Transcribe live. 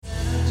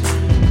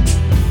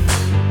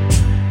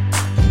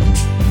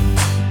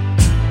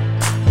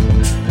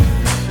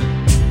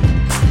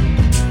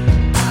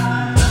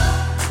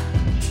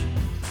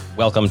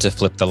Welcome to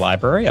Flip the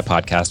Library, a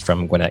podcast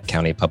from Gwinnett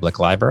County Public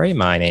Library.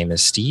 My name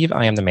is Steve.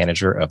 I am the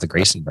manager of the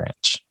Grayson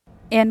branch.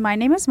 And my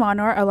name is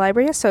Monor, a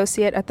library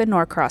associate at the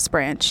Norcross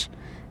branch.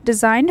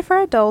 Designed for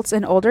adults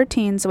and older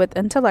teens with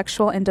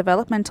intellectual and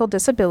developmental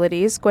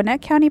disabilities,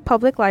 Gwinnett County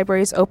Public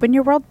Library's Open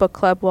Your World Book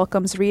Club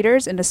welcomes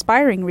readers and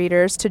aspiring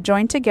readers to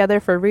join together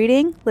for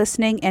reading,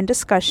 listening, and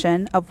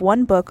discussion of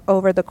one book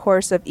over the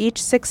course of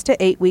each 6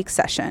 to 8 week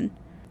session.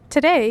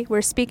 Today,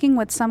 we're speaking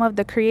with some of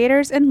the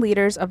creators and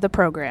leaders of the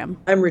program.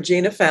 I'm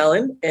Regina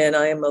Fallon, and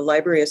I am a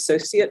library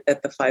associate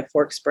at the Five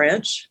Forks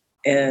branch,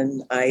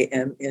 and I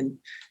am in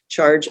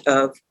charge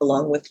of,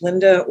 along with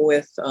Linda,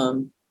 with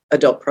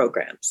adult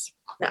programs.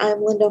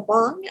 I'm Linda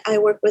Wong. I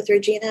work with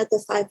Regina at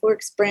the Five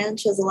Forks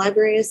branch as a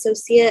library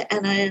associate,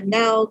 and I am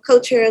now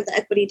co-chair of the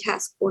Equity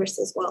Task Force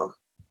as well.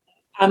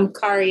 I'm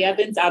Kari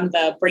Evans. I'm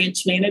the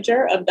branch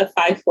manager of the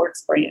Five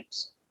Forks branch.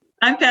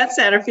 I'm Pat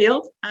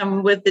Satterfield.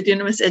 I'm with the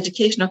Dunamis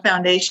Educational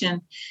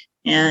Foundation,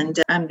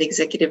 and I'm the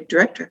executive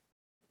director.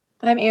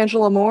 I'm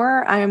Angela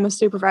Moore. I am a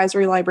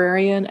supervisory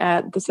librarian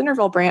at the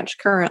Centerville branch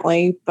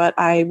currently, but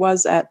I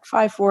was at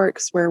Five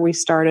Forks where we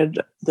started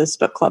this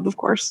book club, of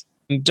course.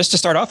 Just to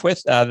start off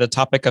with, the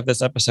topic of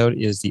this episode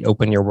is the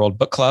Open Your World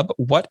Book Club.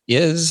 What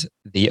is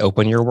the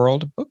Open Your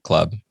World Book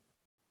Club?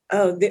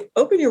 The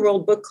Open Your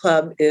World Book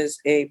Club is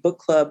a book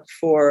club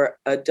for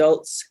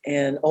adults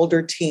and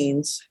older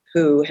teens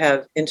who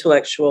have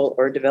intellectual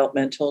or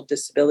developmental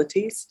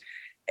disabilities.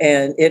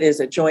 And it is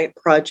a joint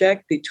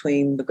project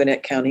between the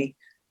Gwinnett County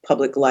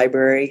Public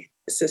Library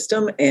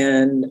System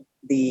and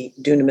the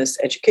Dunamis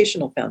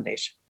Educational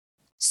Foundation.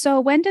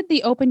 So when did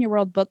the Open Your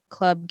World Book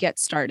Club get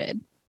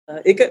started?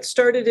 It got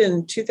started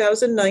in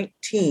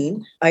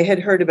 2019. I had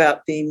heard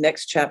about the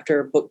Next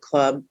Chapter Book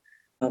Club,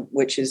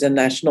 which is a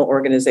national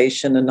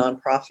organization, a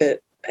nonprofit,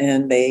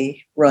 and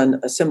they run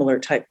a similar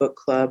type book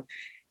club.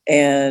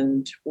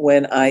 And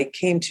when I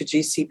came to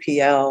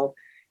GCPL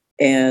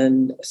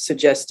and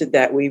suggested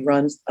that we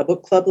run a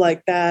book club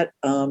like that,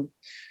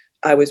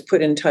 I was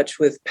put in touch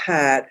with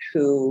Pat,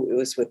 who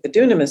was with the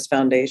Dunamis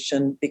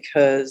Foundation,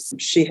 because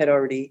she had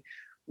already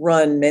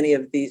run many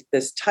of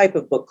this type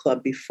of book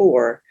club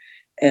before.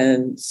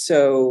 And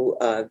so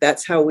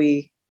that's how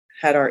we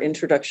had our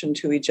introduction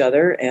to each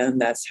other,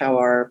 and that's how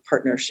our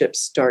partnership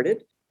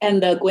started.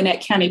 And the Gwinnett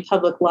County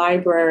Public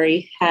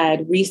Library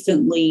had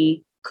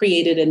recently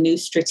created a new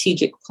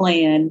strategic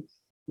plan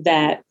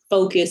that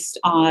focused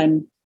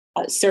on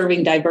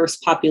serving diverse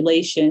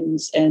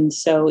populations. And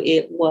so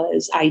it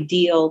was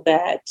ideal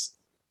that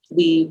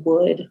we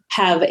would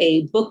have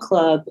a book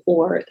club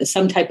or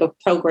some type of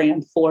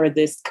program for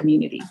this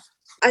community.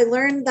 I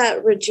learned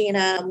that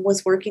Regina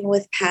was working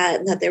with Pat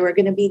and that they were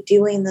going to be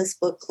doing this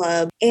book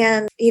club.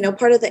 And,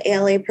 part of the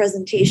ALA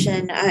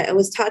presentation, I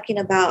was talking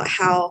about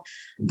how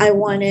I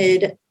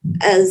wanted,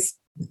 as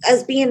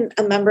being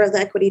a member of the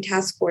Equity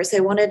Task Force, I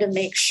wanted to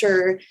make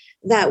sure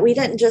that we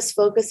didn't just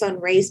focus on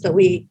race, but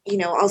we,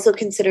 also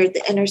considered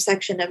the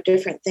intersection of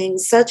different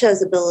things such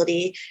as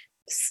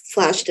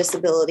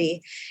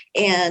ability/disability.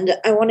 And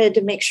I wanted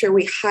to make sure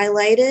we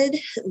highlighted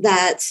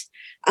that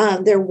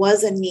there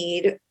was a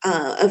need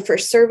for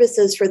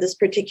services for this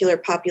particular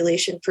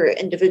population for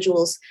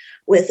individuals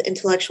with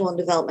intellectual and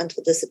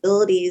developmental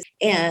disabilities.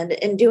 And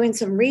in doing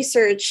some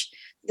research,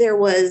 there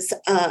was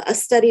a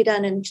study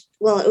done it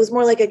was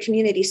more like a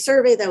community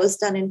survey that was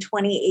done in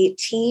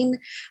 2018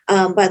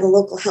 by the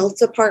local health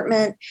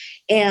department.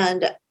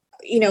 And,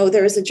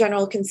 there was a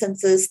general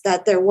consensus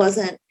that there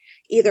wasn't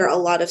either a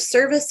lot of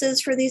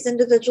services for these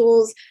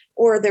individuals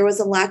or there was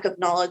a lack of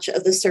knowledge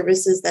of the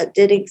services that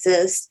did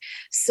exist.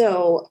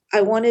 So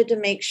I wanted to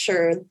make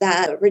sure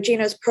that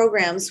Regina's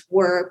programs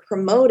were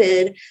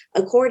promoted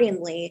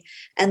accordingly,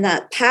 and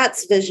that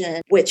Pat's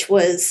vision, which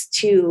was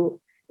to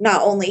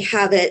not only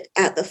have it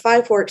at the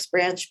Five Forks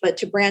branch, but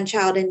to branch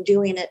out and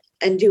do it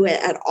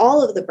at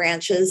all of the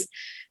branches,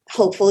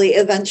 hopefully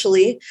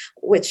eventually,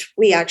 which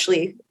we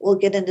actually will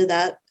get into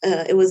that.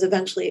 It was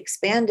eventually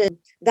expanded.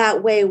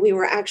 That way we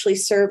were actually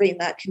serving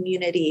that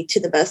community to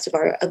the best of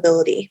our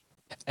ability.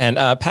 And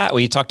Pat,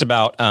 we talked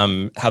about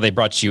how they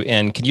brought you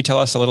in. Can you tell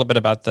us a little bit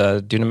about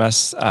the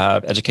Dunamis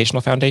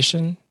Educational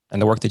Foundation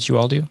and the work that you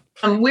all do?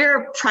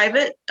 We're a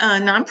private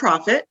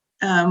nonprofit.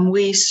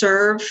 We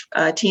serve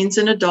teens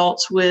and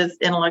adults with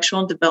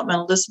intellectual and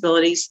developmental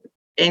disabilities,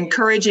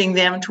 encouraging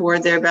them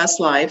toward their best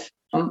life.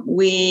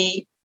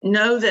 We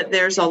know that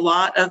there's a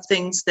lot of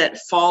things that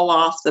fall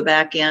off the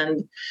back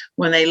end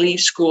when they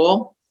leave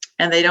school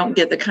and they don't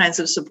get the kinds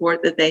of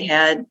support that they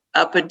had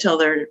up until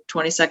their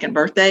 22nd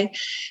birthday.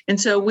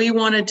 And so we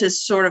wanted to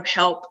sort of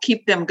help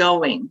keep them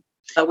going.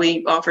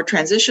 We offer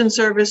transition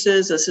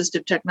services,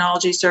 assistive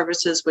technology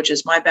services, which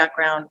is my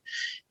background,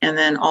 and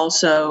then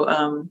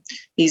also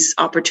these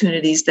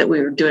opportunities that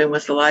we were doing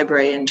with the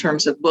library in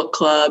terms of book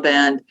club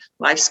and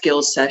life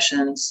skills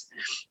sessions.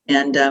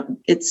 And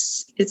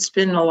it's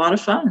been a lot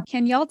of fun.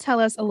 Can y'all tell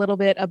us a little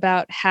bit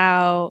about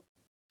how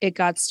it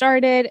got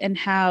started and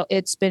how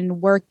it's been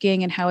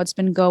working and how it's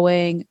been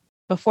going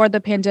before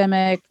the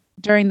pandemic,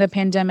 during the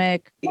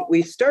pandemic?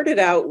 We started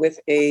out with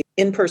a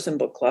in-person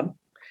book club.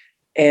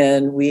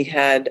 And we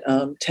had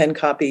 10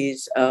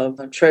 copies of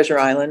Treasure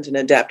Island, an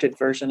adapted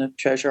version of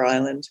Treasure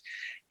Island.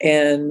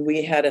 And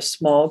we had a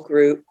small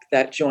group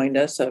that joined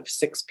us of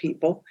 6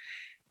 people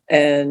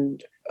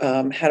and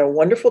had a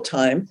wonderful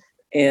time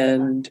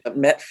and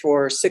met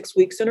for 6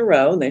 weeks in a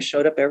row. And they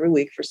showed up every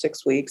week for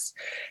 6 weeks.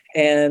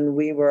 And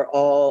we were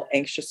all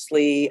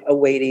anxiously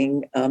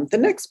awaiting the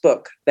next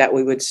book that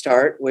we would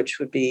start, which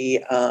would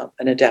be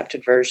an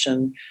adapted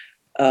version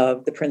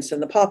of The Prince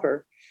and the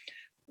Pauper.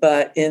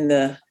 But in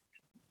the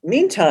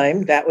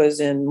meantime, that was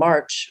in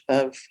March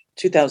of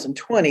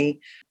 2020,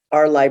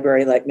 our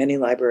library, like many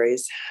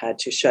libraries, had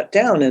to shut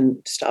down and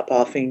stop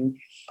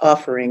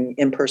offering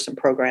in-person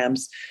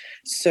programs.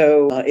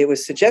 So it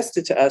was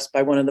suggested to us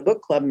by one of the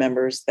book club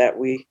members that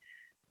we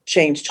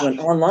change to an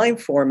online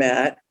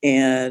format.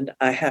 And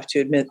I have to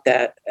admit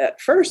that at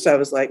first I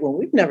was like, well,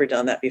 we've never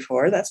done that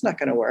before. That's not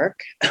going to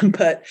work.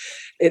 But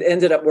it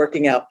ended up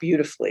working out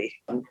beautifully.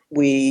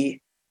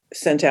 We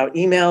sent out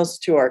emails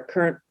to our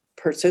current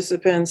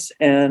participants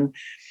and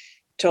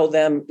told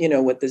them,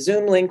 what the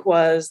Zoom link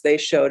was. They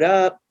showed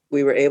up.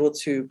 We were able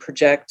to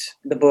project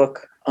the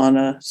book on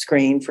a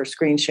screen for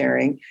screen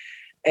sharing.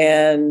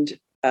 And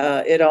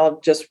it all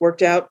just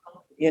worked out.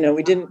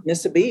 We didn't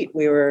miss a beat.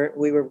 We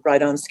were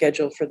right on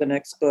schedule for the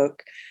next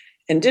book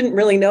and didn't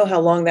really know how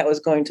long that was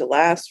going to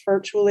last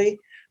virtually.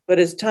 But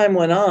as time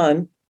went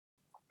on,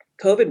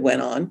 COVID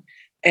went on.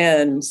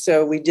 And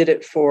so we did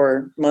it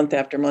for month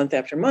after month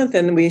after month.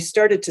 And we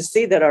started to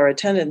see that our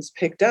attendance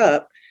picked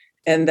up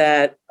and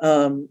that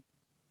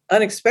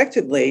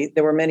unexpectedly,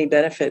 there were many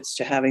benefits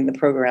to having the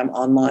program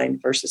online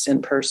versus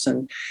in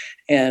person.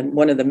 And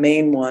one of the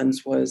main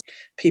ones was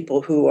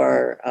people who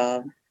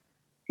are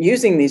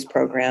using these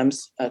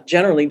programs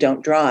generally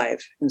don't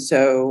drive. And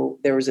so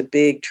there was a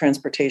big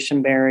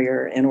transportation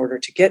barrier in order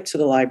to get to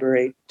the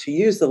library, to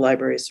use the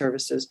library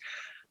services.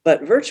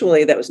 But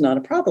virtually, that was not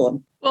a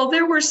problem. Well,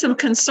 there were some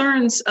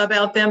concerns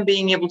about them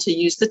being able to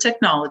use the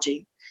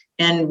technology.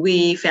 And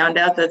we found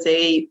out that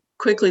they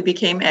quickly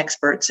became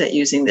experts at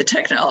using the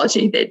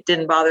technology. It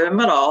didn't bother them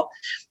at all.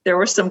 There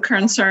were some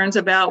concerns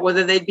about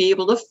whether they'd be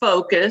able to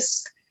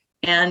focus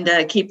and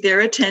keep their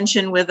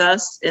attention with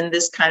us in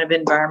this kind of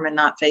environment,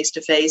 not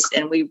face-to-face.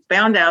 And we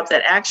found out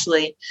that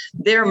actually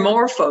they're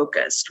more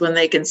focused when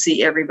they can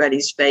see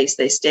everybody's face.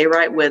 They stay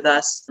right with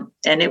us.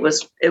 And it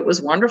was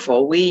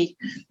wonderful. We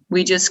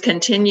just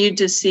continued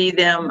to see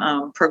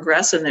them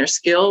progress in their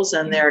skills,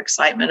 and their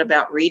excitement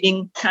about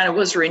reading kind of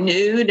was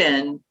renewed.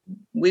 And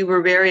we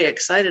were very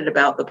excited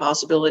about the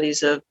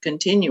possibilities of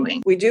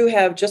continuing. We do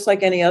have, just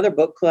like any other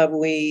book club,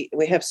 we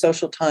have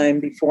social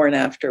time before and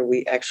after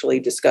we actually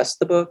discuss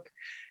the book.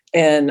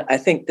 And I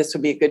think this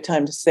would be a good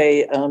time to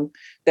say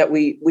that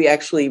we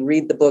actually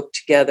read the book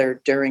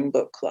together during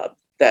book club.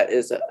 That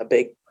is a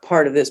big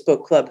part of this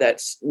book club.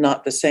 That's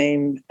not the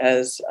same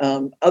as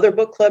other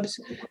book clubs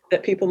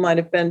that people might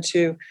have been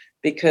to,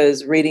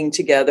 because reading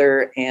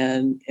together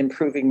and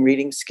improving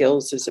reading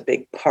skills is a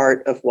big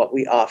part of what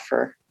we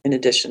offer, in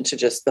addition to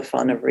just the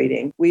fun of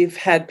reading. We've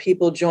had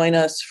people join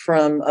us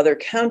from other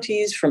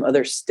counties, from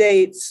other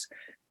states.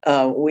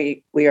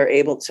 We are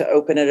able to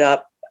open it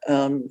up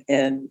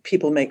and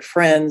people make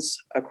friends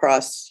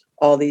across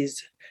all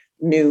these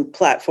new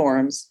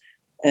platforms.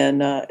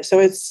 And so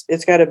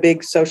it's got a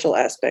big social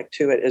aspect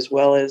to it, as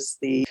well as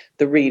the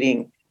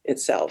reading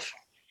itself.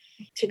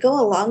 To go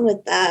along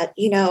with that,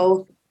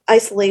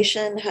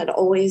 isolation had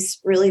always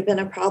really been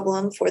a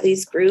problem for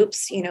these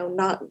groups,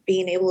 not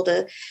being able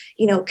to,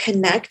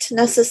 connect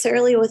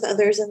necessarily with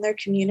others in their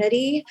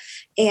community.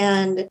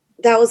 And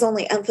that was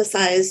only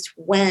emphasized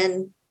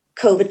when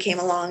COVID came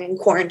along and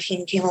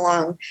quarantine came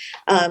along.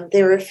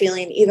 They were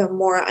feeling even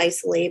more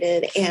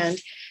isolated.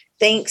 And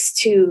thanks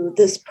to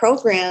this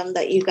program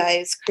that you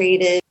guys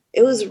created,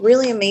 it was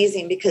really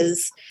amazing,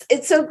 because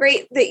it's so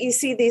great that you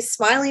see these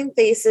smiling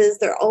faces.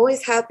 They're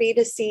always happy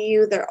to see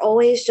you. They're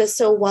always just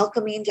so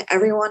welcoming to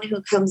everyone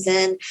who comes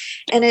in.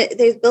 And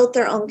they've built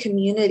their own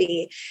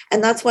community.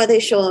 And that's why they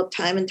show up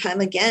time and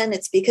time again.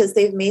 It's because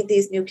they've made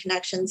these new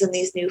connections and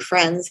these new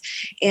friends.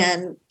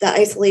 And the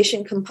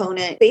isolation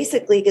component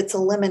basically gets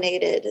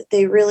eliminated.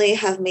 They really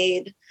have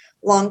made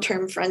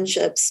long-term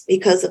friendships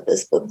because of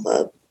this book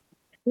club.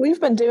 We've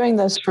been doing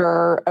this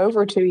for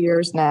over 2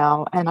 years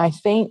now. And I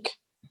think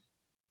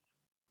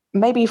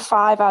maybe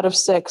 5 out of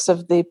 6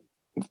 of the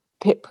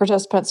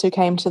participants who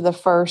came to the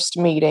first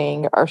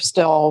meeting are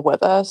still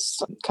with us,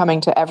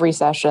 coming to every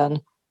session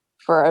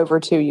for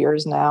over 2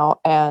 years now.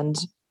 And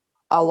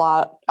a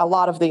lot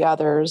of the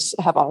others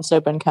have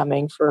also been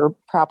coming for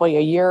probably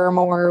a year or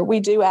more. We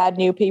do add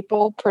new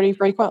people pretty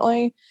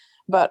frequently,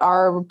 but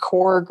our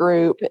core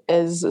group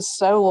is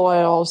so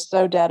loyal,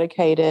 so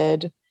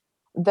dedicated.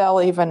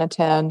 They'll even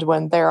attend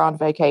when they're on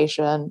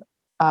vacation.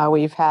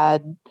 We've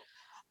had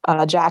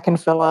Jack and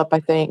Philip, I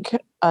think,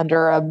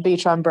 under a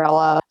beach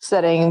umbrella,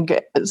 sitting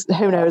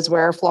who knows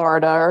where,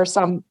 Florida or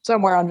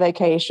somewhere on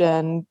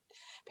vacation.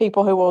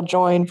 People who will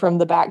join from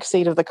the back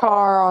seat of the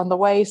car on the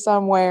way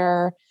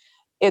somewhere.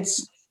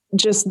 It's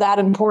just that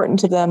important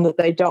to them that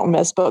they don't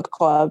miss book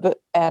club.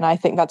 And I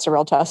think that's a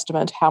real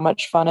testament to how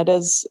much fun it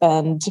is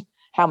and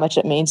how much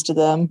it means to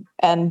them,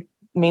 and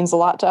means a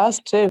lot to us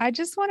too. I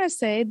just want to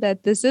say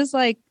that this is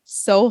like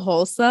so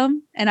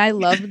wholesome, and I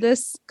love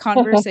this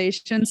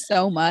conversation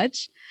so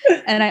much.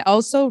 And I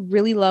also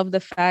really love the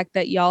fact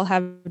that y'all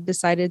have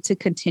decided to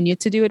continue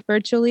to do it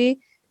virtually,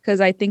 because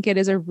I think it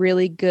is a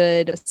really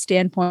good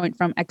standpoint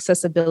from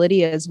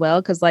accessibility as well.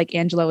 Because like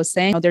Angela was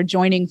saying, they're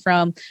joining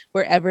from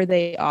wherever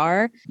they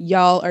are.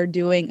 Y'all are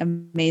doing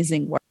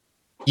amazing work.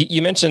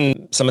 You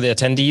mentioned some of the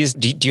attendees.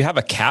 Do you have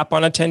a cap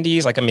on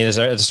attendees? Like, I mean, is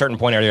there at a certain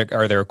point,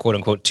 are there quote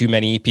unquote too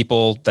many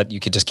people that you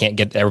just can't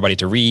get everybody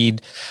to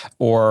read,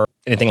 or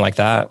anything like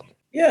that?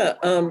 Yeah,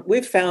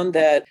 we've found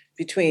that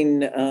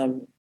between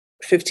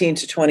 15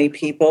 to 20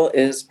 people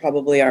is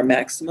probably our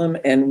maximum.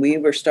 And we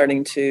were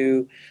starting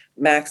to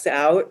max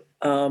out,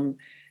 and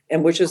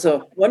which is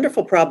a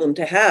wonderful problem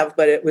to have,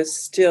 but it was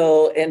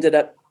still ended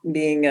up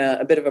being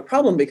a bit of a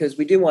problem, because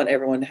we do want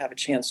everyone to have a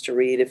chance to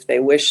read if they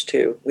wish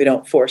to. We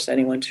don't force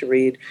anyone to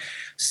read.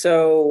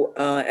 So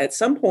at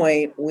some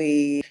point,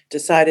 we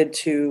decided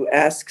to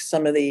ask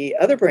some of the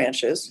other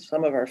branches,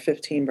 some of our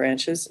 15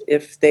 branches,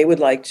 if they would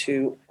like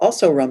to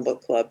also run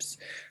book clubs,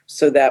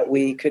 so that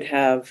we could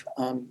have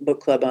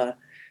book club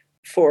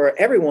for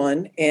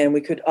everyone, and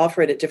we could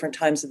offer it at different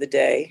times of the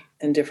day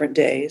and different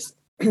days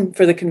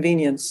for the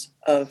convenience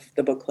of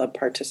the book club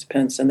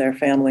participants and their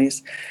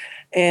families.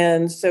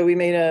 And so we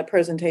made a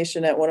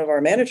presentation at one of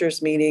our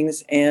managers'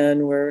 meetings,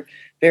 and we're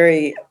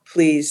very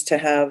pleased to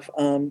have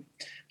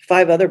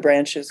 5 other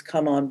branches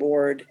come on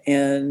board.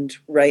 And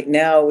right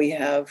now we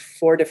have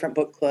 4 different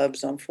book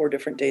clubs on 4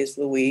 different days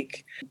of the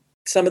week.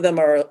 Some of them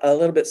are a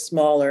little bit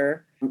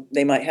smaller.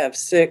 They might have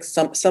 6.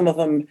 Some of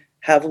them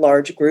have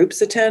large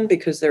groups attend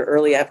because they're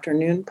early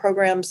afternoon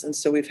programs. And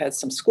so we've had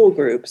some school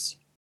groups,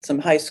 some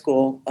high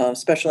school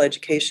special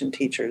education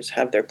teachers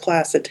have their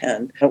class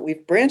attend. But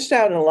we've branched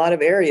out in a lot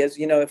of areas.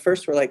 At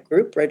first we're like,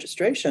 group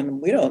registration,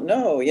 we don't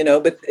know,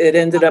 but it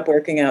ended up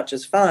working out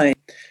just fine.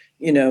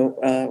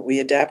 We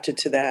adapted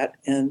to that.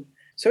 And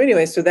so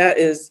anyway, so that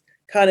is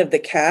kind of the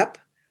cap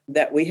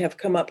that we have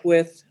come up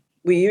with.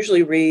 We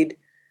usually read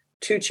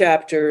 2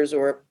 chapters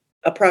or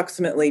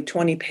approximately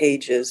 20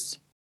 pages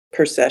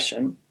per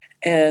session.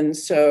 And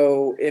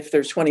so if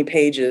there's 20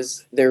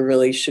 pages, there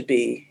really should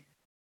be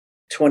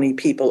 20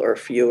 people or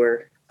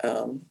fewer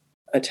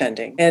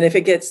attending. And if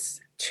it gets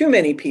too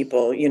many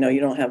people, you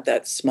don't have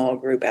that small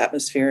group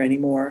atmosphere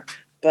anymore.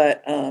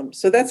 But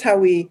so that's how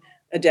we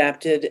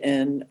adapted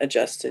and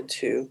adjusted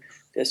to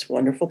this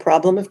wonderful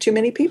problem of too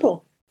many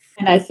people.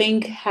 And I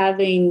think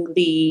having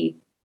the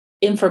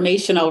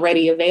information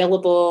already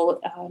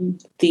available,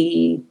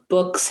 the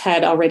books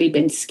had already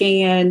been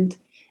scanned.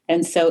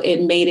 And so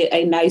it made it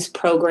a nice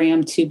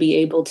program to be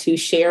able to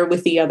share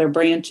with the other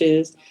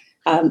branches.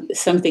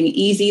 Something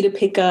easy to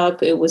pick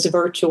up. It was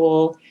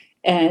virtual,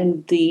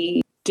 and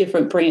the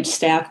different branch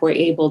staff were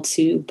able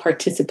to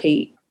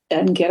participate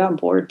and get on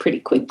board pretty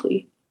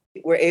quickly.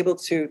 We're able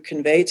to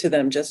convey to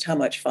them just how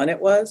much fun it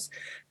was,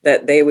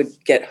 that they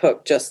would get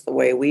hooked just the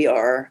way we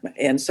are.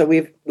 And so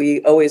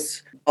we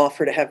always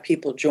offer to have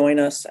people join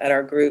us at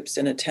our groups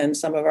and attend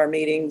some of our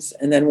meetings.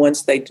 And then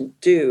once they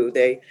do,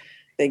 they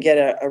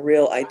get a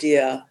real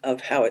idea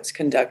of how it's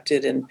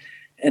conducted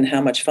and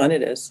how much fun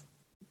it is.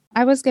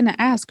 I was going to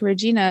ask,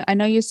 Regina, I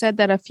know you said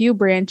that a few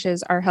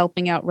branches are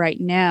helping out right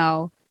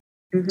now.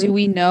 Mm-hmm. Do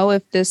we know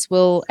if this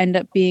will end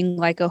up being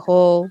like a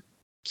whole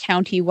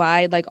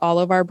county-wide, like all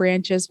of our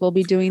branches will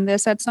be doing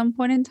this at some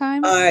point in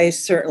time? I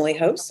certainly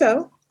hope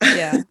so.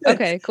 Yeah.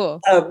 Okay,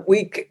 cool.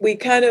 We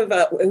kind of,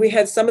 we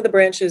had some of the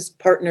branches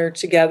partner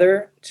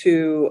together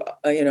to,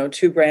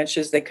 2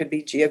 branches. They could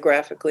be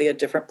geographically at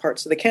different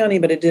parts of the county,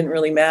 but it didn't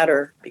really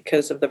matter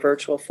because of the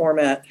virtual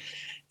format.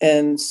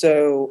 And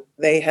so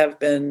they have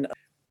been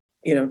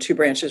 2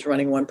 branches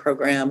running one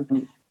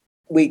program.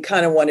 We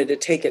kind of wanted to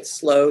take it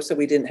slow so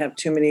we didn't have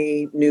too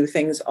many new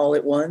things all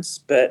at once,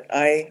 but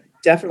I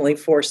definitely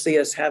foresee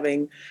us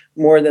having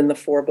more than the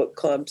 4 book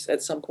clubs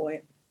at some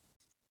point.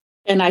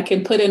 And I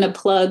can put in a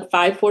plug.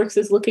 Five Forks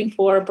is looking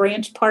for a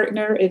branch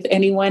partner if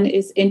anyone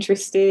is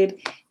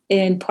interested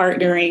in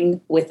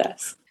partnering with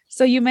us.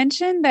 So you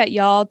mentioned that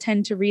y'all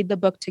tend to read the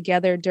book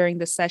together during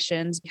the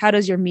sessions. How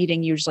does your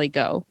meeting usually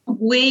go?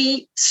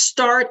 We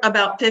start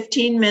about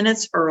 15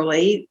 minutes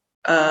early.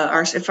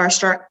 If our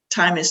start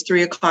time is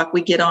 3:00,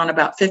 we get on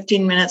about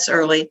 15 minutes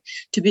early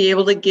to be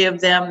able to give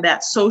them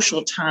that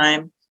social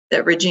time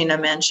that Regina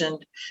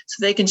mentioned,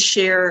 so they can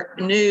share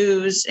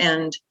news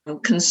and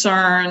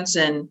concerns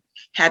and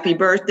happy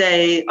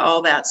birthday,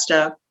 all that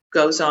stuff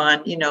goes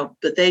on,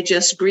 but they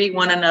just greet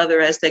one another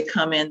as they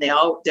come in.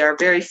 They're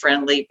very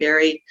friendly,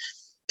 very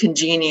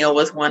congenial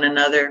with one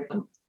another.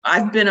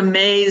 I've been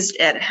amazed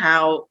at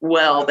how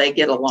well they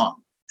get along.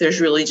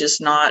 There's really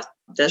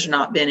there's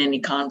not been any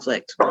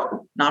conflict,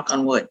 knock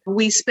on wood.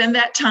 We spend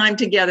that time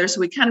together,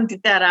 so we kind of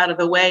get that out of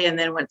the way. And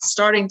then when it's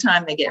starting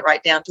time, they get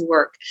right down to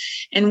work.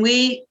 And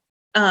we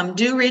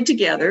do read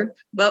together,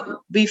 but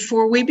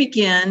before we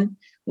begin,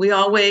 we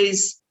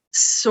always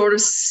sort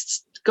of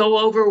go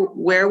over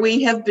where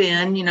we have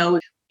been.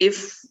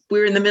 If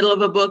we're in the middle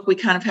of a book, we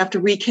kind of have to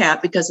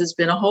recap because it's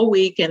been a whole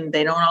week and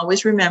they don't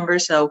always remember.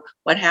 So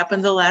what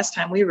happened the last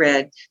time we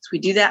read? So we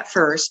do that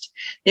first.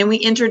 Then we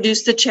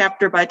introduce the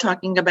chapter by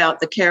talking about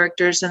the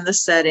characters and the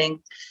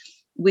setting.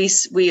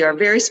 We are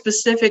very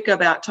specific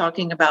about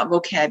talking about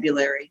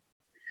vocabulary.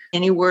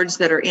 Any words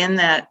that are in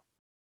that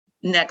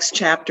next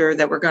chapter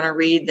that we're going to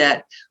read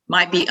that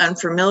might be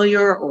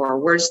unfamiliar, or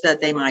words that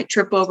they might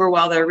trip over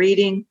while they're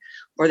reading,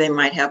 or they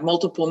might have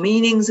multiple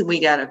meanings, and we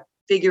got to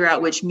figure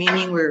out which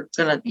meaning we're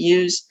going to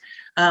use.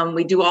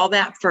 We do all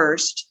that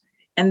first.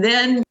 And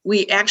then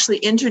we actually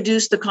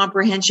introduce the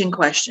comprehension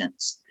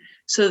questions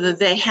so that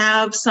they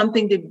have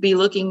something to be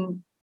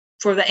looking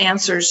for the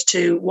answers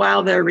to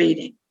while they're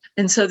reading.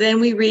 And so then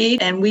we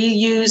read, and we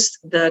use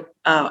the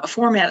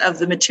format of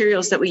the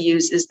materials that we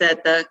use is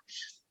that the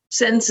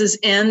sentences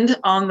end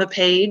on the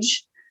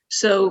page.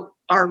 So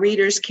our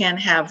readers can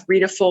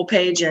read a full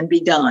page and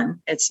be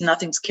done.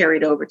 Nothing's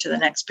carried over to the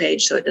next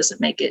page. So it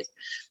doesn't make it,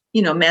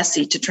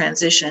 messy to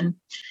transition.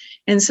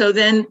 And so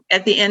then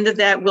at the end of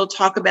that, we'll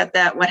talk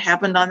about what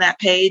happened on that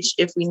page.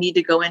 If we need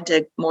to go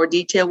into more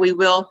detail, we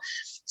will.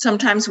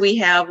 Sometimes we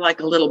have like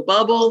a little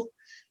bubble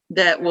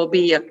that will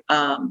be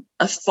a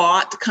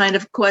thought kind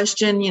of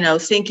question,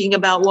 thinking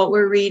about what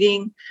we're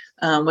reading.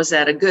 Was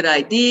that a good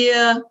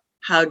idea?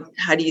 How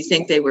do you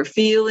think they were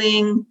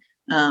feeling?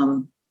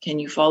 Can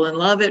you fall in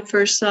love at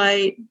first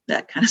sight?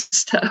 That kind of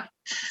stuff.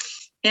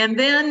 And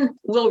then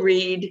we'll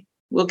read,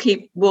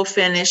 we'll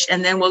finish,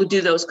 and then we'll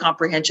do those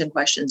comprehension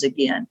questions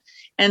again.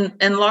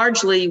 And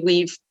largely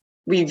we've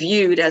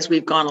reviewed as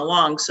we've gone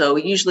along. So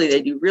usually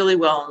they do really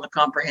well on the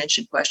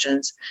comprehension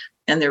questions,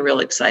 and they're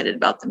really excited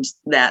about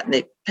that, and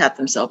they pat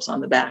themselves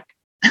on the back.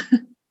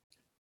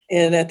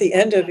 And at the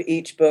end of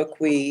each book,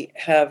 we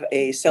have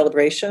a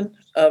celebration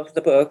of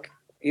the book.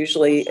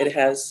 Usually it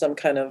has some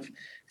kind of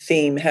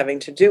theme having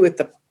to do with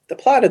the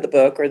plot of the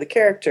book or the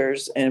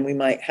characters, and we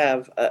might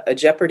have a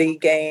Jeopardy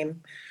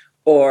game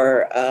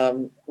or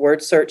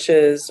word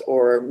searches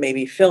or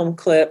maybe film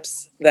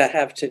clips that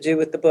have to do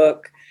with the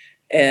book.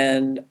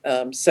 And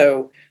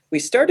so we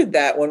started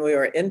that when we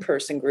were an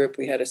in-person group.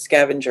 We had a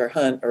scavenger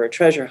hunt or a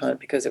treasure hunt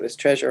because it was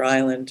Treasure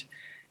Island.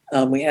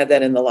 We had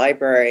that in the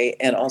library,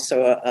 and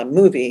also a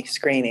movie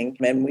screening.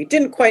 And we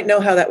didn't quite know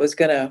how that was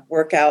going to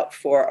work out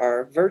for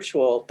our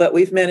virtual, but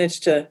we've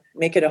managed to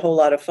make it a whole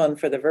lot of fun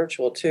for the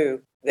virtual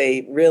too.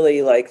 They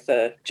really like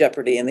the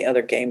Jeopardy and the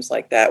other games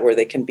like that, where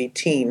they can be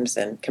teams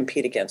and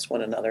compete against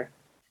one another.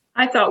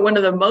 I thought one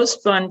of the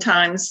most fun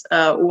times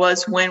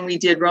was when we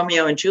did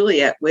Romeo and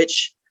Juliet,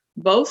 which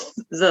both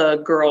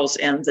the girls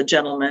and the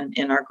gentlemen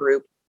in our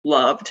group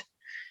loved.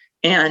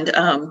 And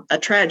a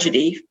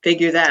tragedy,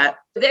 figure that.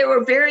 They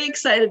were very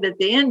excited at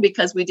the end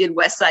because we did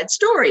West Side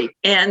Story.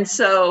 And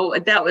so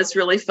that was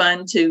really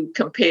fun to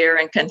compare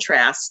and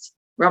contrast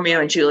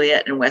Romeo and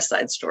Juliet and West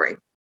Side Story.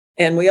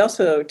 And we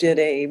also did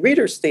a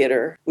reader's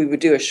theater. We would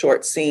do a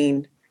short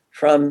scene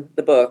from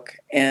the book,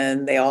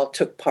 and they all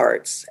took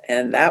parts.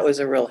 And that was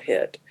a real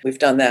hit. We've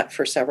done that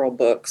for several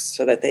books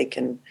so that they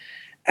can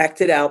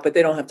act it out, but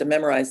they don't have to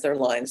memorize their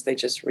lines. They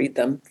just read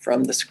them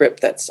from the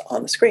script that's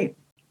on the screen.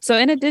 So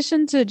in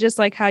addition to just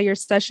like how your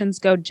sessions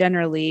go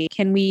generally,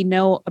 can we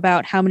know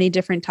about how many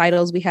different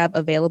titles we have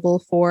available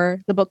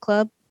for the book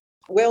club?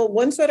 Well,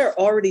 ones that are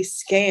already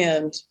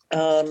scanned,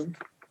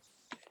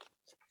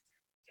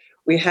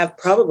 we have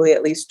probably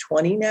at least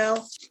 20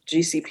 now.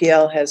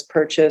 GCPL has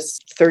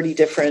purchased 30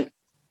 different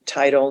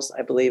titles,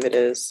 I believe it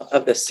is,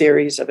 of the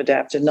series of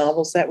adapted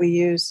novels that we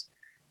use.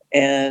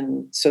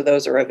 And so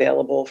those are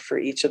available for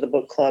each of the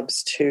book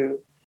clubs to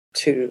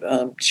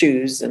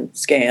choose and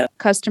scan.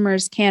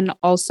 Customers can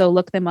also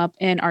look them up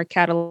in our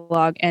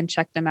catalog and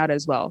check them out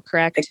as well,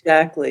 correct?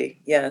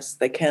 Exactly. Yes,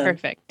 they can.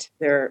 Perfect.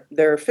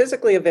 They're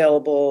physically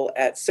available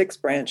at 6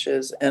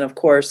 branches, and of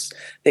course,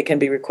 they can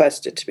be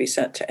requested to be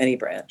sent to any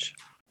branch.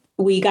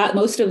 We got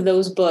most of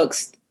those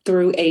books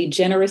through a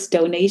generous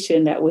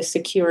donation that was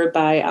secured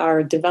by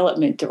our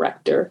development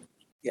director.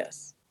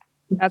 Yes.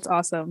 That's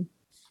awesome.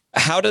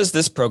 How does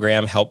this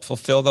program help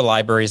fulfill the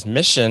library's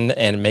mission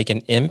and make an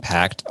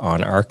impact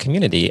on our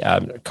community?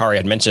 Kari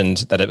had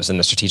mentioned that it was in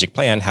the strategic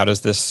plan. How does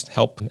this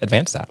help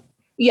advance that?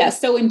 Yeah,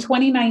 so in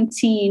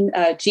 2019,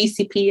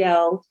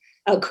 GCPL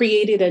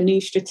created a new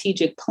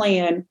strategic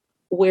plan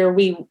where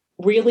we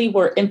really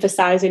were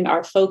emphasizing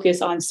our focus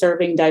on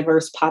serving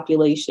diverse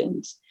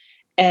populations.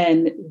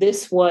 And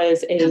this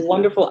was a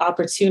wonderful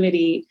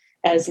opportunity,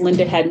 as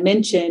Linda had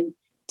mentioned,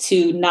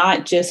 to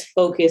not just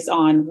focus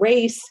on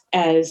race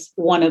as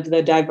one of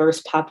the diverse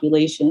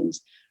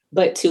populations,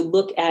 but to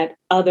look at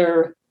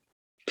other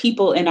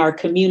people in our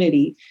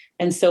community.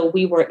 And so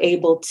we were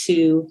able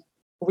to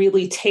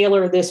really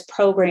tailor this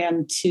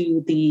program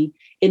to the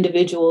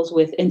individuals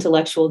with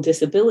intellectual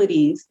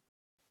disabilities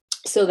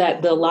so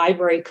that the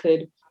library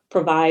could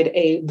provide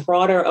a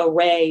broader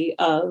array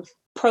of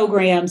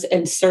programs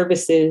and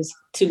services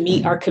to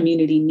meet our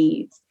community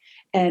needs.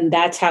 And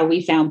that's how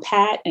we found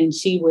Pat, and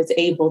she was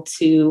able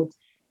to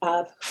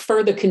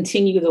further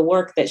continue the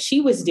work that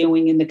she was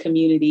doing in the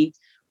community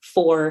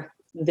for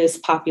this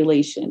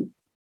population?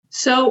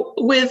 So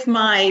with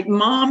my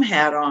mom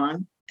hat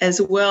on, as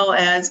well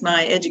as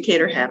my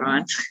educator hat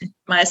on,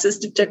 my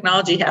assistive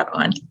technology hat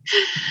on,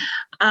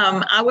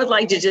 I would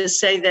like to just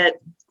say that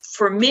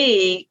for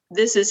me,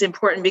 this is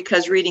important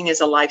because reading is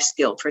a life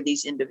skill for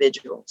these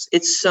individuals.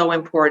 It's so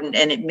important,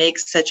 and it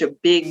makes such a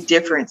big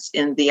difference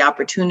in the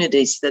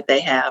opportunities that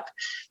they have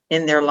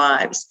in their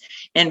lives.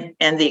 And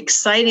the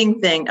exciting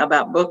thing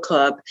about book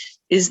club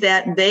is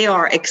that they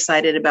are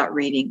excited about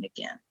reading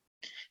again.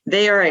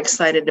 They are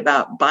excited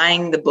about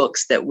buying the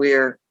books that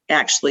we're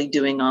actually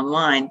doing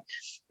online.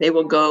 They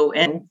will go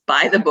and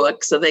buy the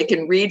book so they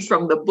can read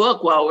from the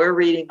book while we're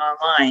reading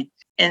online.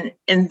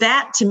 And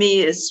that to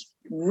me is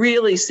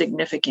really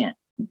significant,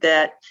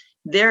 that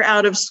they're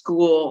out of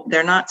school.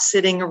 They're not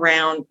sitting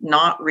around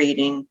not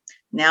reading.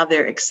 Now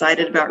they're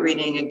excited about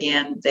reading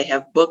again. They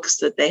have books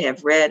that they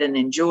have read and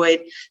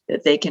enjoyed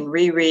that they can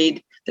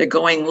reread. They're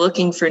going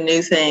looking for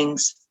new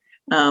things.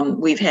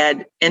 We've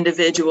had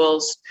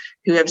individuals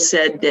who have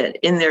said that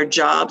in their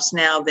jobs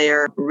now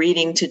they're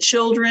reading to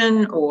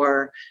children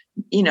or,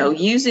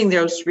 using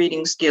those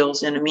reading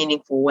skills in a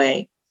meaningful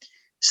way.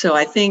 So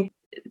I think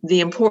the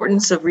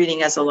importance of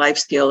reading as a life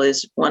skill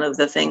is one of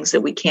the things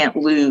that we can't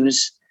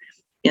lose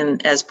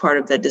as part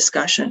of the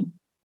discussion.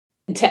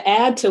 To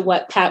add to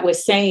what Pat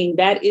was saying,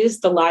 that is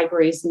the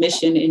library's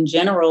mission in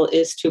general,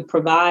 is to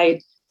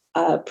provide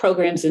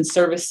programs and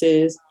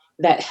services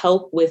that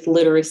help with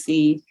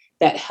literacy,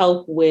 that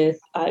help with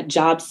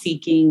job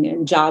seeking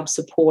and job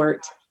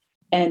support,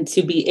 and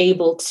to be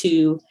able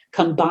to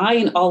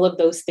combine all of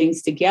those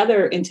things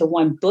together into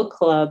one book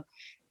club,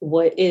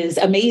 what is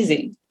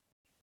amazing.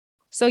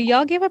 So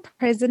y'all gave a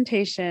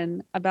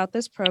presentation about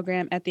this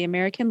program at the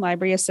American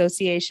Library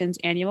Association's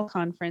annual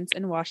conference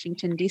in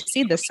Washington,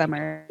 D.C. this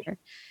summer.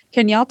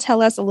 Can y'all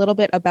tell us a little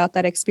bit about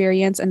that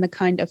experience and the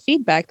kind of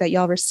feedback that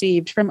y'all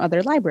received from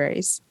other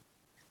libraries?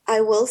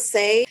 I will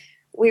say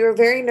we were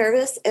very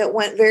nervous. It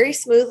went very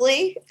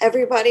smoothly.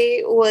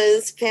 Everybody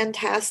was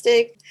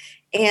fantastic.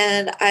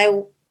 And I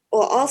will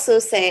also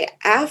say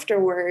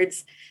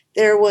afterwards,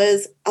 there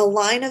was a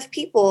line of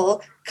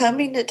people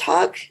coming to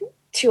talk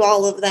to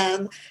all of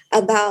them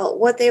about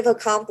what they've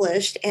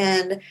accomplished,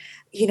 and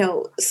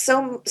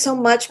so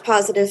much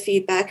positive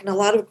feedback and a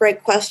lot of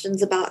great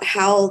questions about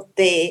how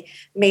they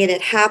made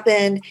it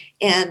happen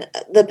and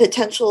the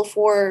potential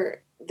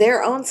for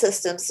their own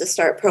systems to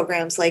start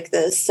programs like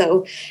this.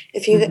 So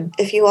if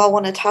you all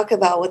want to talk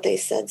about what they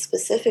said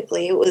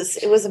specifically,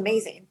 it was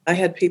amazing. I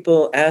had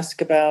people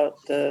ask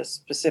about the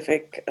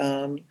specific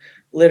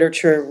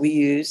literature we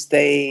use.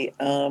 They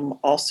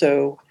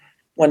also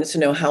wanted to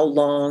know how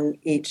long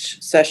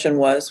each session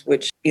was,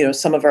 which,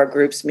 some of our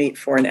groups meet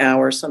for an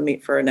hour, some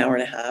meet for an hour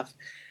and a half.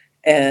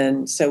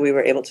 And so we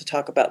were able to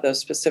talk about those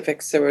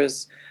specifics. There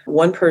was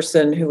one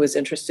person who was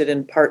interested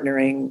in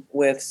partnering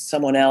with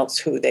someone else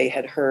who they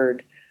had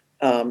heard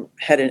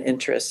had an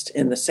interest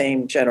in the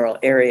same general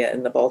area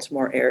in the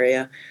Baltimore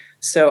area.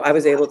 So I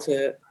was able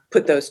to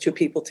put those two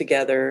people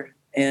together,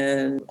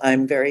 and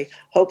I'm very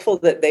hopeful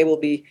that they will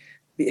be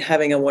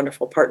having a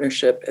wonderful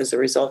partnership as a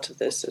result of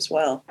this as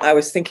well. I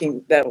was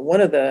thinking that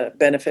one of the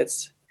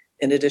benefits,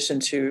 in addition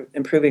to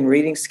improving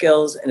reading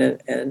skills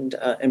and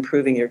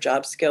improving your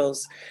job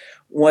skills,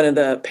 one of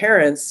the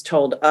parents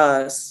told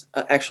us,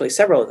 actually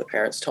several of the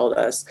parents told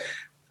us,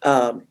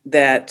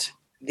 that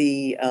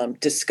the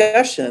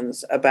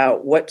discussions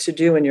about what to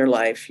do in your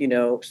life,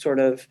 sort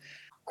of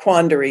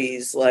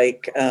quandaries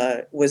like,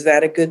 was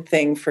that a good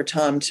thing for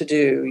Tom to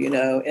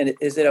do? And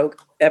is it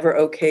ever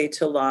okay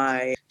to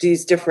lie?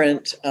 These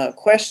different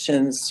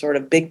questions, sort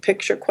of big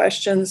picture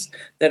questions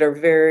that are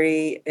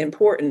very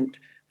important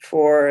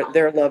for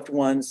their loved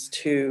ones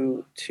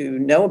to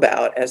know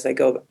about as they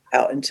go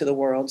out into the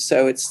world.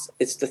 So it's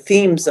the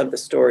themes of the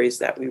stories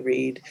that we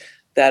read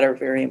that are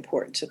very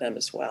important to them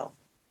as well.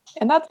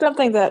 And that's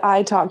something that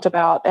I talked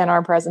about in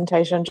our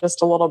presentation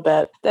just a little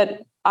bit,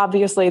 that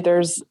obviously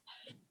there's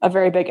a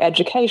very big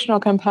educational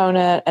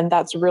component, and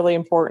that's really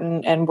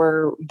important. And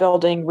we're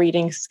building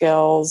reading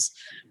skills,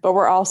 but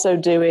we're also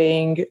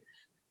doing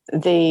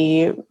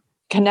the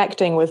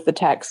connecting with the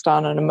text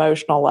on an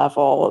emotional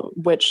level,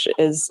 which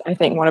is, I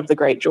think, one of the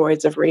great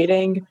joys of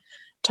reading,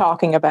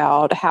 talking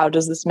about how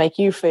does this make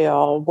you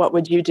feel? What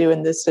would you do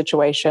in this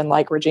situation?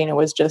 Like Regina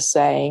was just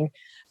saying,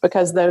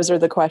 because those are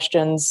the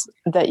questions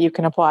that you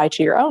can apply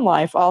to your own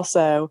life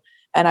also.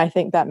 And I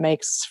think that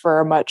makes for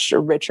a much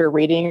richer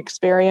reading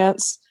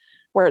experience,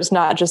 where it's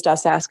not just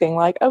us asking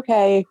like,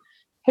 okay,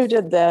 who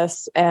did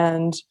this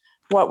and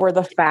what were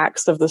the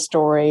facts of the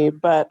story,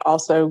 but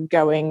also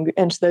going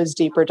into those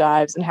deeper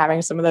dives and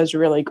having some of those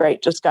really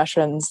great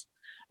discussions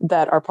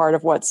that are part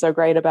of what's so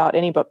great about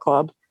any book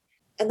club.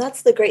 And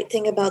that's the great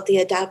thing about the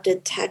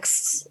adapted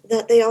texts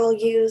that they all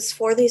use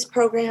for these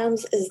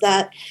programs, is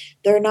that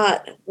they're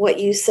not what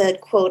you said,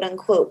 quote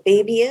unquote,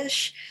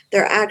 babyish.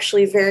 They're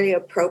actually very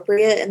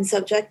appropriate in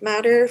subject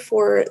matter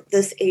for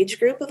this age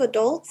group of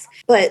adults.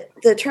 But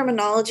the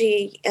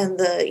terminology and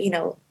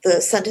the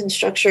sentence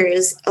structure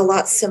is a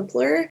lot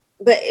simpler,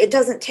 but it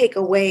doesn't take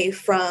away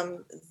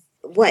from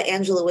what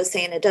Angela was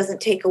saying. It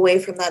doesn't take away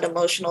from that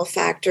emotional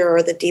factor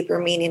or the deeper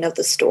meaning of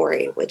the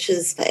story, which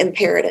is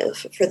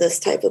imperative for this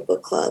type of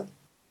book club.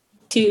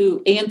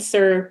 To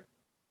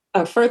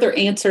further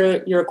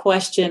answer your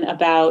question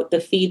about the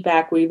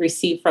feedback we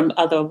received from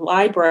other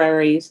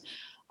libraries,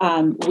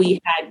 we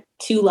had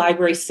 2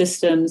 library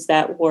systems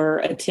that were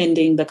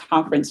attending the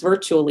conference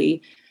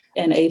virtually,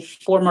 and a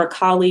former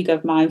colleague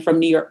of mine from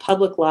New York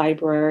Public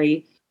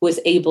Library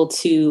was able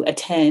to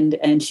attend,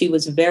 and she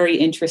was very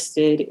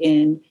interested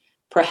in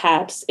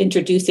perhaps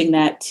introducing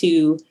that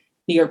to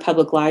New York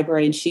Public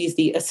Library. And she's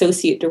the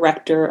associate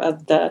director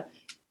of the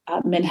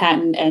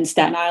Manhattan and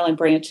Staten Island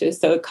branches.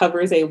 So it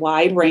covers a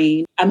wide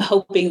range. I'm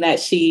hoping that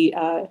she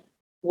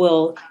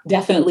will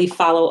definitely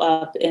follow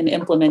up and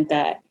implement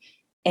that.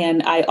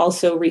 And I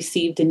also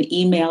received an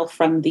email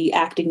from the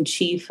acting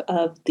chief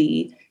of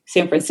the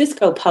San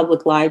Francisco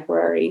Public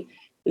Library.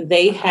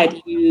 They had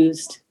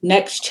used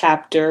Next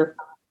Chapter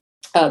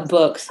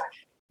books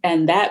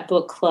and that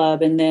book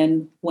club. And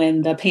then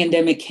when the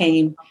pandemic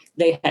came,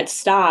 they had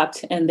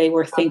stopped and they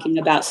were thinking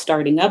about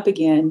starting up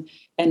again.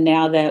 And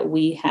now that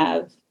we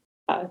have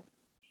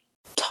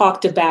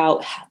talked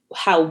about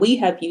how we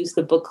have used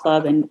the book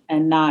club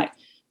and not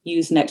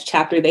used Next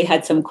Chapter, they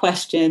had some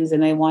questions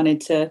and they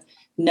wanted to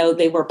know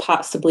they were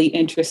possibly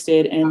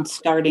interested in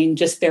starting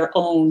just their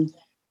own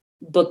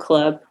book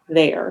club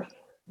there.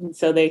 And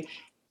so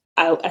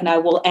I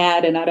will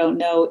add, and I don't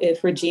know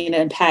if Regina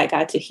and Pat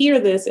got to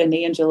hear this, and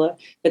Angela,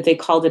 that they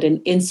called it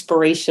an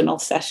inspirational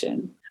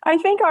session. I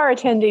think our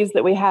attendees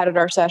that we had at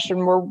our session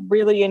were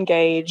really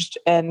engaged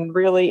and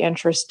really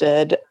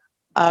interested.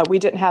 We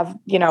didn't have,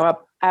 a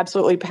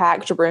absolutely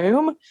packed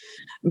room,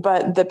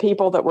 but the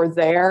people that were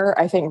there,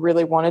 I think,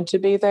 really wanted to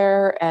be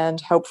there. And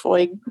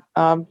hopefully,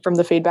 from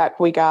the feedback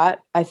we got,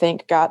 I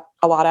think got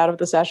a lot out of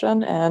the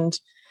session. And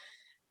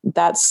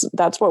that's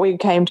what we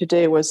came to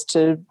do, was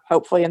to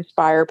hopefully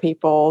inspire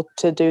people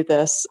to do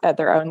this at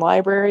their own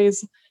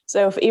libraries.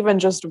 So if even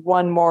just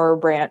one more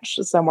branch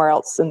somewhere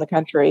else in the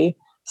country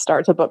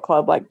starts a book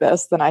club like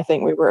this, then I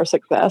think we were a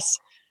success.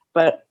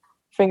 But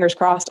fingers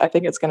crossed, I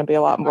think it's going to be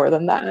a lot more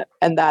than that.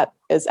 And that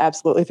is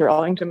absolutely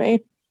thrilling to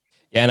me.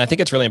 Yeah. And I think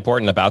it's really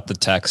important about the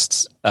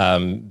texts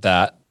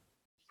that,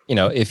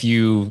 if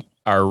you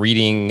are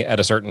reading at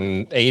a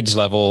certain age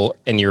level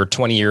and you're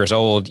 20 years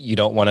old, you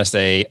don't want to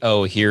say,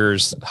 oh,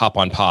 here's Hop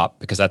on Pop,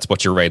 because that's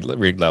what your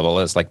read level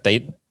is. Like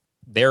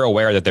they're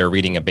aware that they're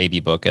reading a baby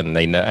book, and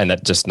they know, and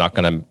that's just not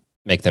going to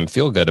make them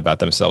feel good about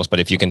themselves. But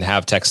if you can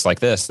have texts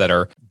like this that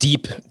are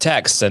deep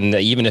texts, and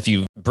even if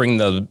you bring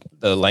the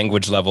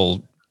language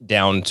level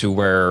down to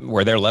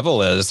where their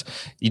level is,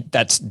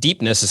 that's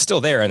deepness is still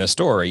there in the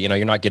story.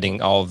 You're not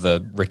getting all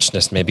the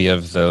richness maybe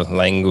of the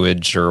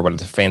language or what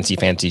the fancy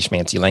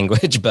schmancy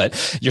language,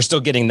 but you're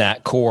still getting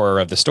that core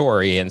of the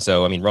story. And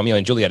so, Romeo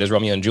and Juliet is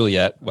Romeo and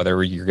Juliet,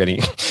 whether you're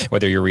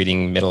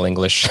reading Middle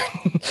English,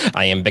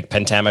 iambic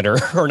pentameter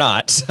or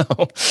not. So.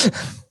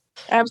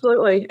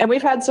 Absolutely. And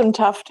we've had some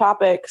tough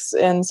topics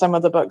in some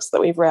of the books that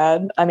we've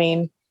read.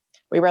 We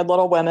read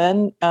Little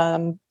Women,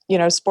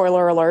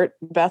 spoiler alert,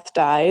 Beth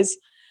dies.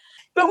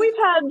 But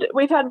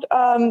we've had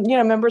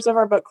members of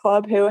our book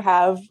club who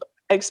have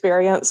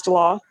experienced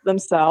loss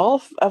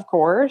themselves, of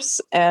course.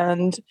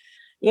 And,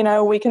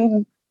 we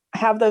can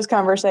have those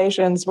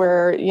conversations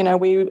where,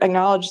 we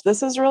acknowledge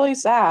this is really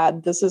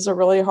sad. This is a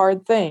really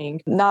hard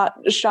thing, not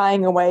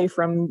shying away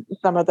from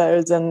some of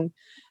those and,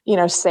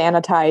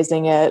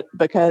 sanitizing it,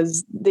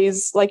 because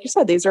these, like you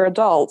said, these are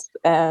adults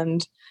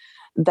and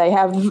they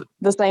have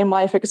the same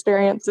life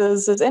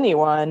experiences as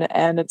anyone.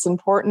 And it's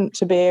important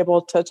to be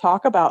able to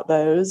talk about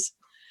those.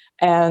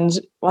 And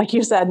like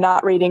you said,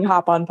 not reading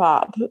Hop on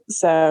Pop.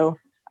 So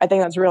I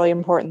think that's really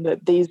important,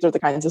 that these are the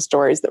kinds of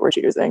stories that we're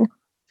choosing.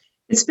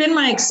 It's been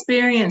my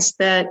experience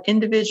that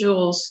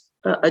individuals,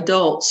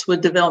 adults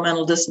with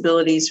developmental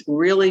disabilities,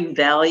 really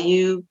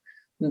value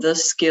the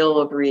skill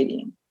of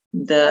reading.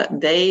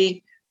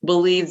 They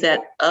believe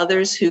that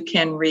others who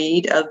can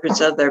read, others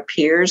of their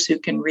peers who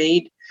can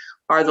read,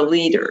 are the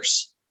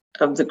leaders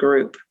of the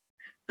group.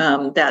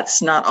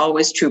 That's not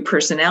always true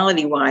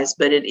personality-wise,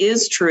 but it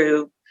is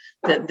true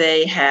that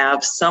they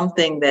have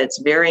something that's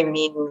very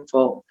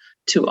meaningful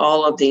to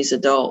all of these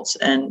adults.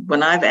 And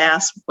when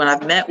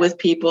I've met with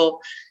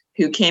people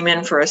who came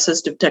in for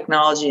assistive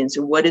technology and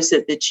said, what is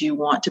it that you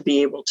want to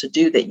be able to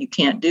do that you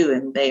can't do?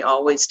 And they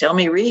always tell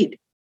me, read.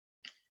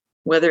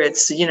 Whether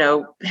it's,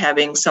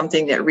 having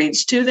something that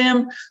reads to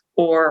them,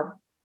 or,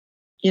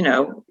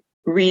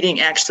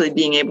 reading, actually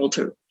being able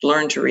to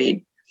learn to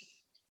read.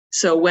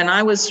 So when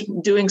I was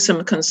doing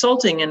some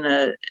consulting in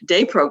a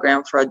day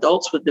program for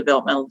adults with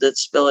developmental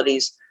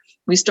disabilities,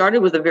 we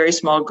started with a very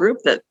small group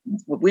that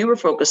we were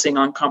focusing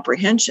on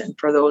comprehension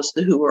for those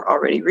who were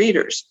already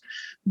readers.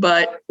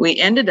 But we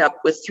ended up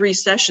with 3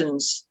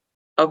 sessions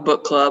of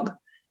book club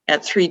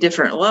at 3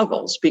 different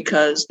levels,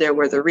 because there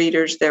were the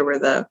readers, there were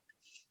the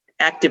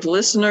active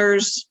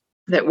listeners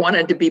that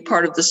wanted to be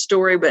part of the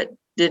story but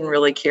didn't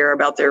really care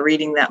about their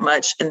reading that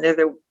much, and they're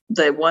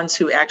the ones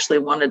who actually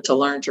wanted to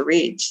learn to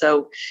read.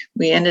 So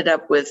we ended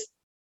up with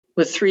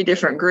 3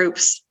 different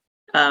groups.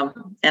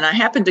 And I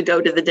happened to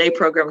go to the day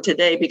program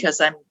today because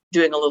I'm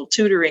doing a little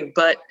tutoring,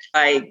 but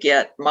I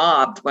get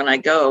mobbed when I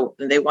go,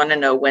 and they want to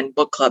know when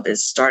book club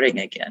is starting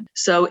again.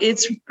 So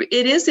it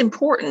is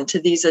important to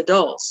these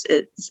adults.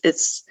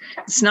 It's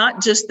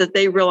not just that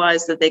they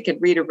realize that they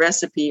could read a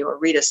recipe or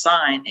read a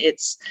sign.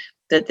 It's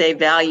that they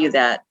value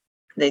that.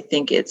 They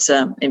think it's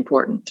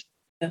important.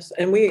 Yes,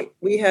 and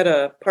we had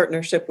a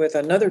partnership with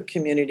another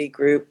community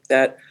group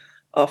that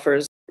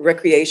offers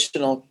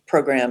recreational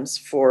programs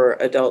for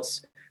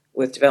adults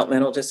with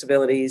developmental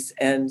disabilities.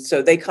 And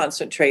so they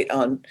concentrate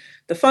on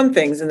the fun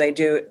things, and they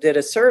did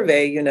a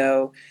survey,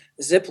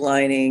 zip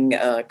lining,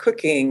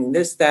 cooking,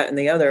 this, that, and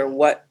the other.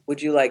 What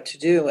would you like to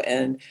do?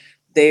 And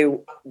the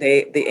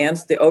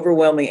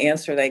overwhelming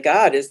answer they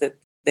got is that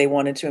they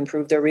wanted to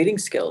improve their reading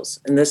skills.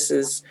 And this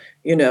is,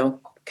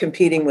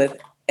 competing with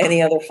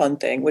any other fun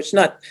thing, which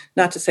not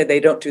to say they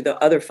don't do the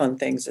other fun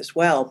things as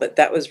well, but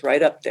that was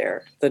right up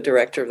there, the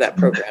director of that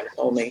program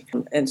told me.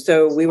 And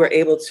so we were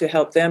able to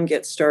help them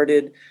get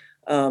started.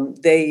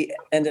 They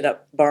ended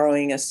up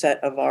borrowing a set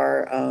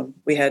of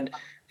we had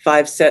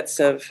 5 sets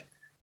of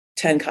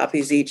 10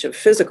 copies each of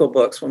physical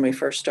books when we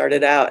first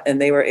started out,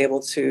 and they were able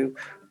to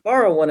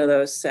borrow one of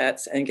those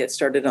sets and get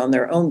started on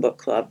their own book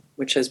club,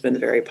 which has been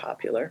very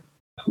popular.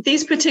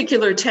 These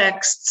particular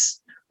texts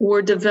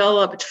were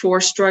developed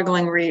for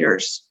struggling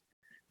readers.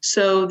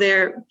 So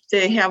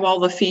they have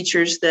all the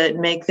features that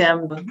make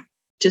them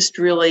just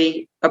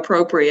really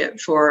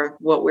appropriate for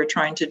what we're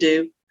trying to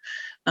do.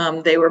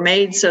 They were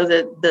made so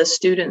that the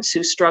students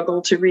who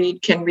struggle to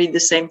read can read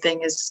the same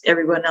thing as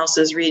everyone else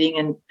is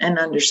reading and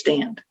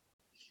understand.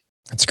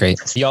 That's great.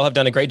 Y'all have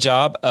done a great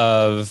job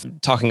of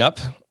talking up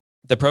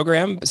the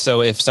program.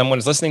 So if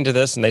someone's listening to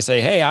this and they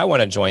say, hey, I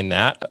want to join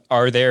that,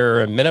 are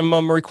there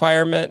minimum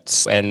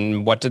requirements,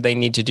 and what do they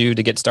need to do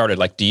to get started?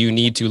 Like, do you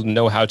need to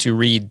know how to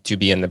read to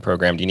be in the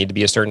program? Do you need to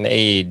be a certain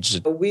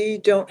age? We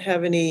don't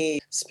have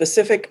any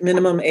specific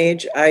minimum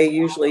age. I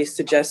usually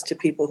suggest to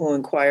people who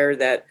inquire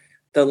that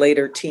the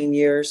later teen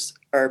years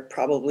are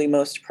probably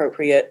most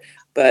appropriate.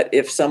 But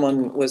if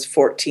someone was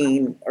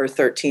 14 or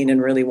 13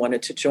 and really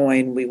wanted to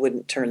join, we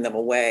wouldn't turn them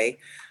away.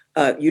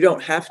 You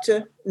don't have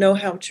to know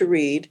how to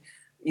read.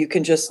 You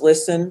can just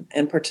listen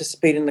and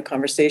participate in the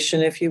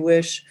conversation if you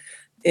wish.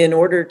 In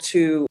order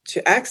to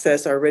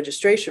access our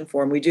registration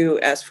form, we do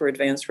ask for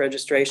advanced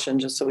registration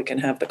just so we can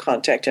have the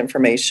contact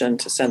information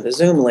to send the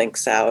Zoom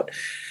links out.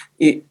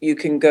 You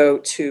can go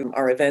to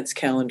our events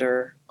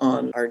calendar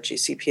on our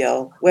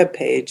GCPL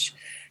webpage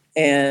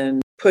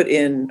and put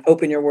in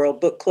Open Your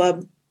World Book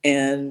Club,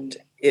 and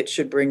it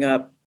should bring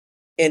up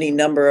any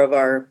number of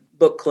our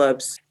book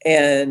clubs.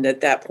 And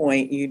at that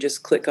point, you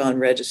just click on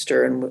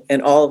register,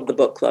 and all of the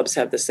book clubs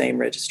have the same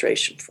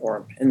registration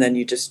form. And then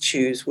you just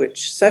choose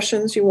which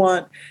sessions you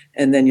want,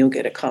 and then you'll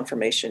get a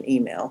confirmation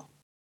email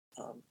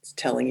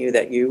telling you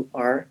that you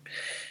are,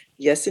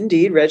 yes,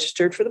 indeed,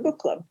 registered for the book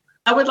club.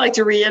 I would like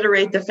to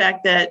reiterate the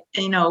fact that,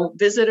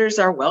 visitors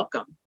are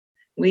welcome.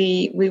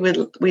 We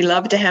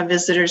love to have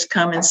visitors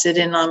come and sit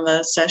in on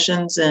the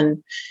sessions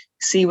and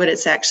see what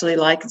it's actually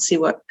like and see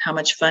how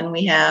much fun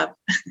we have.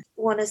 I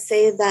want to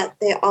say that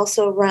they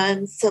also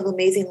run some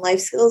amazing life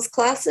skills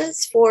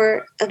classes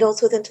for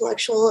adults with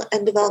intellectual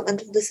and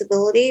developmental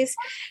disabilities.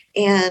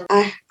 And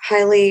I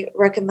highly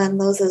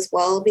recommend those as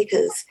well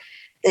because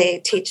they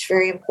teach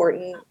very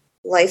important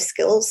life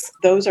skills.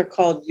 Those are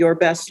called Your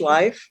Best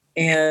Life,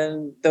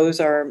 and those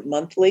are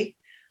monthly.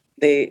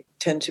 They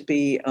tend to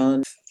be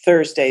on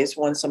Thursdays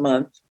once a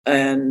month,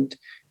 and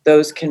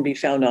those can be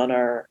found on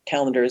our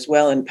calendar as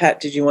well. And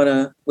Pat, did you want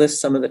to list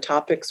some of the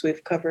topics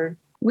we've covered?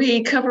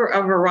 We cover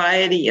a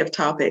variety of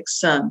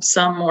topics,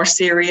 some more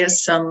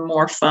serious, some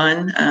more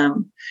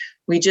fun.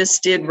 We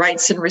just did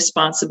rights and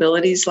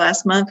responsibilities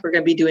last month. We're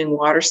going to be doing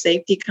water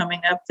safety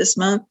coming up this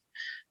month.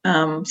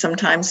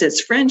 Sometimes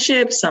it's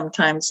friendship,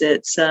 sometimes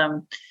it's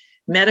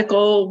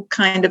medical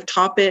kind of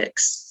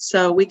topics.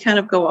 So we kind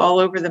of go all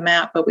over the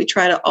map, but we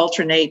try to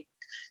alternate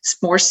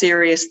more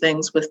serious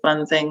things with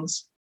fun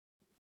things.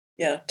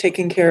 Yeah,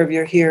 taking care of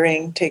your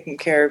hearing, taking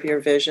care of your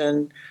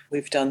vision.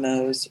 We've done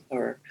those,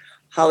 or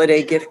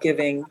holiday gift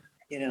giving,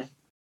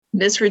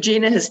 Ms.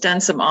 Regina has done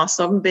some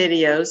awesome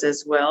videos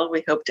as well.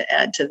 We hope to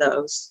add to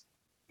those.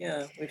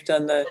 Yeah, we've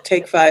done the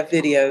Take 5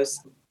 videos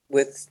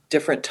with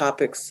different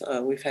topics.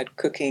 We've had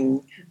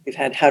cooking, we've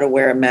had how to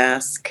wear a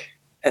mask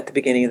at the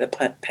beginning of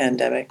the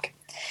pandemic.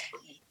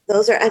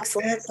 Those are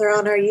excellent. They're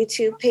on our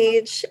YouTube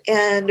page.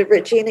 And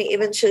Regina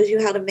even shows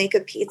you how to make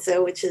a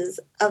pizza, which is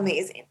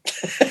amazing.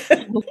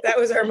 That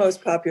was our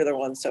most popular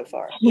one so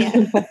far.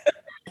 Yeah.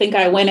 think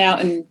I went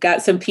out and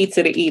got some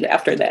pizza to eat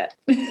after that.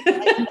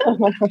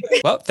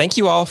 Well, thank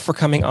you all for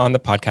coming on the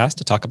podcast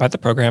to talk about the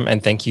program.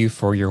 And thank you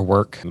for your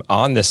work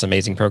on this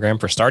amazing program,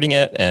 for starting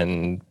it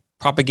and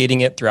propagating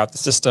it throughout the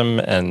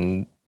system.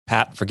 And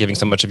Pat, for giving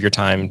so much of your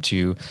time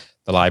to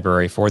the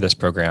library for this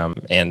program,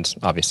 and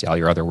obviously all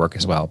your other work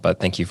as well. But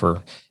thank you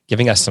for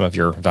giving us some of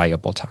your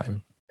valuable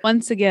time.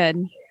 Once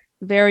again,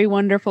 very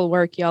wonderful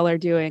work y'all are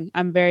doing.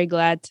 I'm very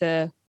glad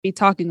to be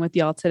talking with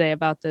y'all today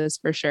about this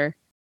for sure.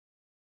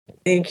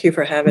 Thank you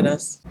for having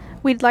us.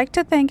 We'd like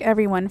to thank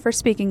everyone for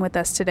speaking with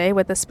us today,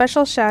 with a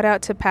special shout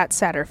out to Pat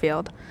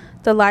Satterfield.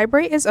 The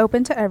library is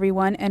open to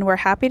everyone, and we're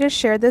happy to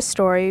share this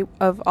story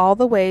of all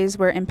the ways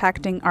we're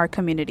impacting our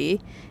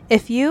community.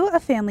 If you, a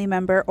family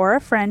member, or a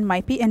friend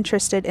might be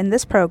interested in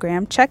this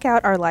program, check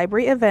out our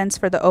library events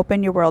for the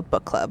Open Your World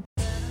Book Club.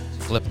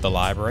 Flip the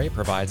Library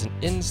provides an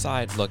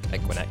inside look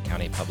at Gwinnett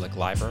County Public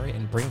Library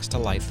and brings to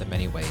light the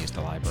many ways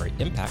the library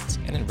impacts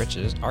and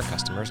enriches our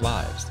customers'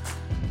 lives.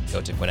 Go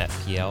to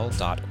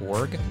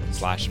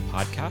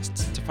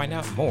gwinnettpl.org/podcasts to find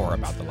out more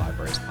about the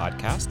library's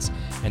podcasts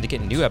and to get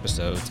new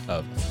episodes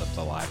of Flip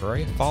the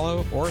Library.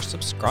 Follow or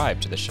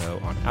subscribe to the show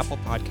on Apple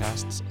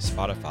Podcasts,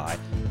 Spotify,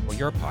 or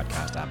your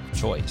podcast app of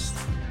choice.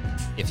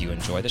 If you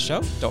enjoy the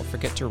show, don't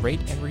forget to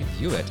rate and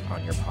review it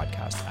on your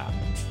podcast app.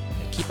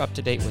 And keep up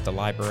to date with the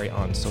library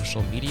on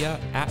social media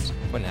at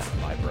Gwinnett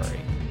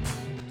Library.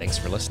 Thanks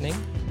for listening.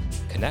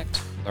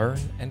 Connect, learn,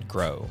 and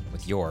grow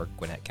with your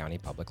Gwinnett County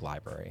Public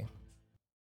Library.